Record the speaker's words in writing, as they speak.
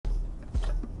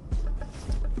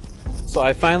So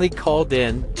I finally called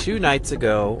in 2 nights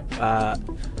ago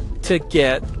to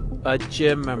get a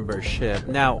gym membership.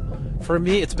 Now, for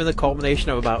me, it's been the culmination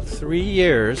of about 3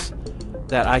 years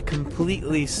that I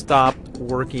completely stopped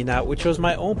working out, which was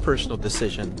my own personal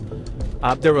decision.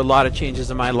 There were a lot of changes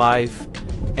in my life,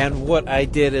 and what I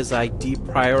did is I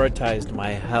deprioritized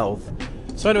my health.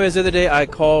 So anyways, the other day I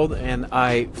called and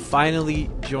I finally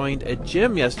joined a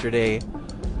gym yesterday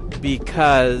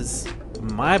because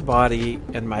my body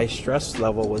and my stress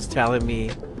level was telling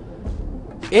me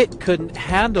it couldn't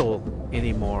handle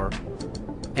anymore,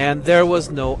 and there was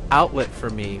no outlet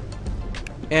for me.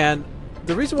 And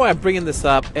the reason why I'm bringing this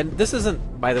up, and this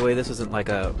isn't, by the way, this isn't like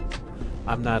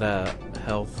I'm not a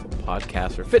health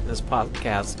podcast or fitness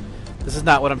podcast. This is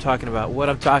not what I'm talking about. What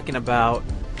I'm talking about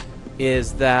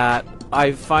is that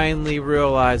I finally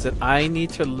realized that I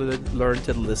need to learn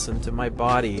to listen to my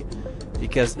body,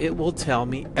 because it will tell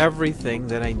me everything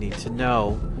that I need to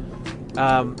know.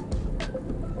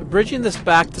 Bridging this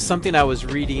back to something I was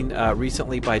reading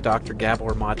recently by Dr.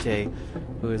 Gabor Mate,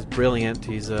 who is brilliant.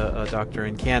 He's a doctor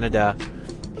in Canada.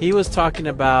 He was talking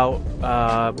about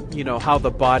how the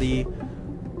body,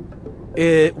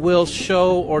 it will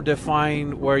show or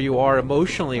define where you are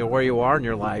emotionally or where you are in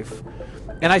your life.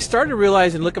 And I started to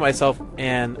realize and look at myself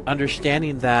and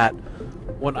understanding that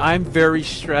when I'm very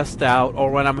stressed out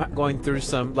or when I'm going through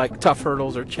some like tough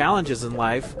hurdles or challenges in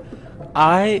life,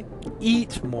 I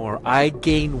eat more. I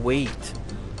gain weight.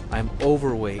 I'm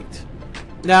overweight.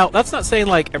 Now, that's not saying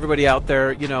like everybody out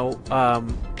there,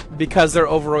 because they're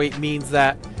overweight means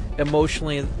that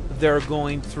emotionally they're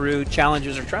going through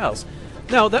challenges or trials.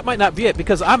 No, that might not be it,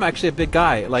 because I'm actually a big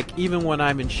guy. Like, even when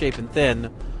I'm in shape and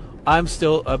thin, I'm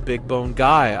still a big bone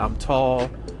guy. I'm tall.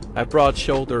 I have broad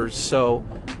shoulders. So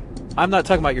I'm not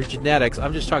talking about your genetics.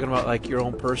 I'm just talking about like your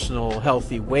own personal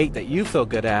healthy weight that you feel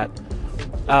good at.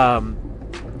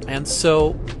 And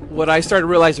so what I started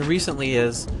realizing recently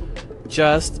is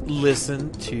just listen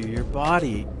to your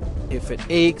body. If it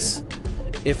aches,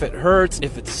 if it hurts,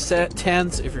 if it's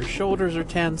tense, if your shoulders are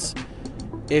tense,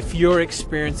 if you're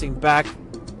experiencing back,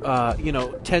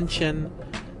 tension,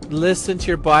 listen to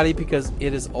your body, because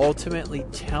it is ultimately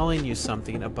telling you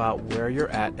something about where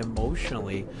you're at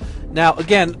emotionally. Now,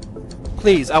 again,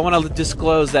 please, I want to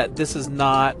disclose that that's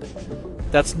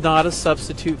not a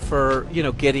substitute for,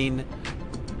 getting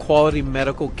quality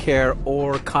medical care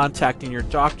or contacting your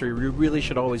doctor. You really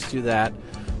should always do that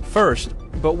first.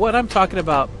 But what I'm talking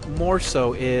about more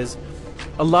so is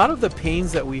a lot of the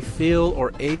pains that we feel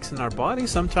or aches in our body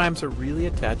sometimes are really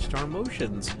attached to our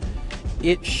emotions.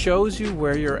 It shows you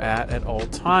where you're at all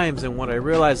times. And what I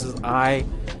realized is I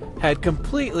had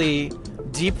completely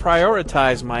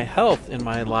deprioritized my health in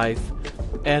my life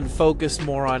and focused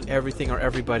more on everything or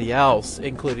everybody else,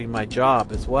 including my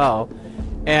job as well.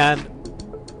 And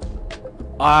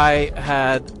I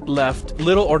had left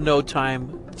little or no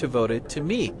time devoted to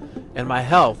me and my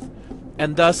health.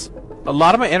 And thus, a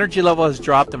lot of my energy level has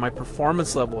dropped and my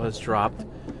performance level has dropped.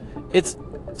 It's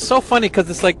so funny because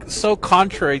it's like so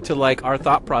contrary to like our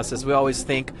thought process. We always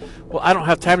think, well, I don't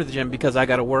have time to the gym because I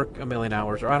got to work a million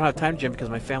hours, or I don't have time to the gym because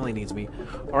my family needs me,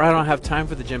 or I don't have time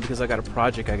for the gym because I got a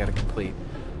project I got to complete.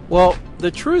 Well,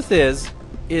 the truth is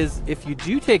if you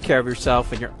do take care of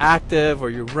yourself and you're active,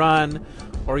 or you run,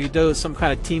 or you do some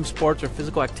kind of team sports or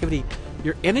physical activity,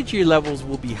 your energy levels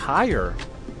will be higher.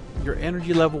 Your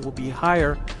energy level will be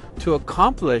higher to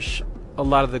accomplish a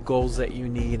lot of the goals that you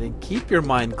need and keep your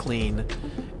mind clean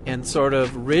and sort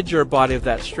of rid your body of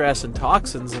that stress and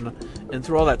toxins and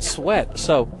through all that sweat.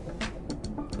 So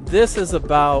this is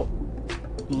about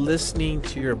listening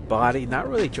to your body, not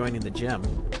really joining the gym,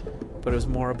 but it was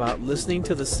more about listening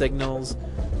to the signals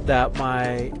that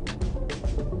my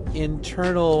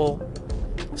internal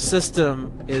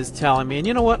system is telling me. And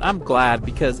you know what? I'm glad,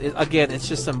 because it's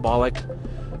just symbolic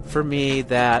for me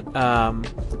that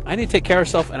I need to take care of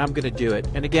myself, and I'm going to do it.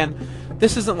 And again,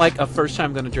 this isn't like a first time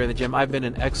I'm going to join the gym. I've been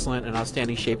in excellent and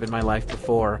outstanding shape in my life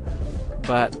before,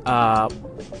 but I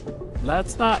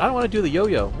don't want to do the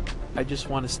yo-yo. I just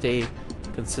want to stay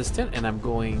consistent, and I'm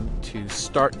going to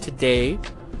start today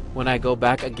when I go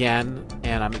back again,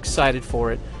 and I'm excited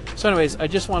for it. So anyways, I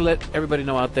just want to let everybody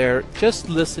know out there, just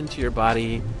listen to your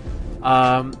body.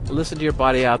 Listen to your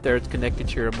body out there. It's connected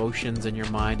to your emotions and your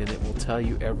mind, and it will tell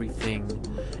you everything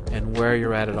and where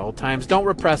you're at all times. Don't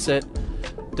repress it.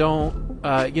 Don't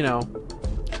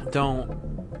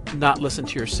not listen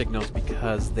to your signals,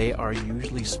 because they are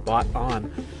usually spot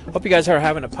on. Hope you guys are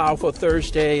having a powerful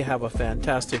Thursday. Have a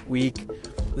fantastic week.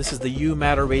 This is the You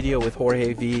Matter Radio with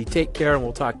Jorge V. Take care, and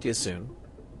we'll talk to you soon.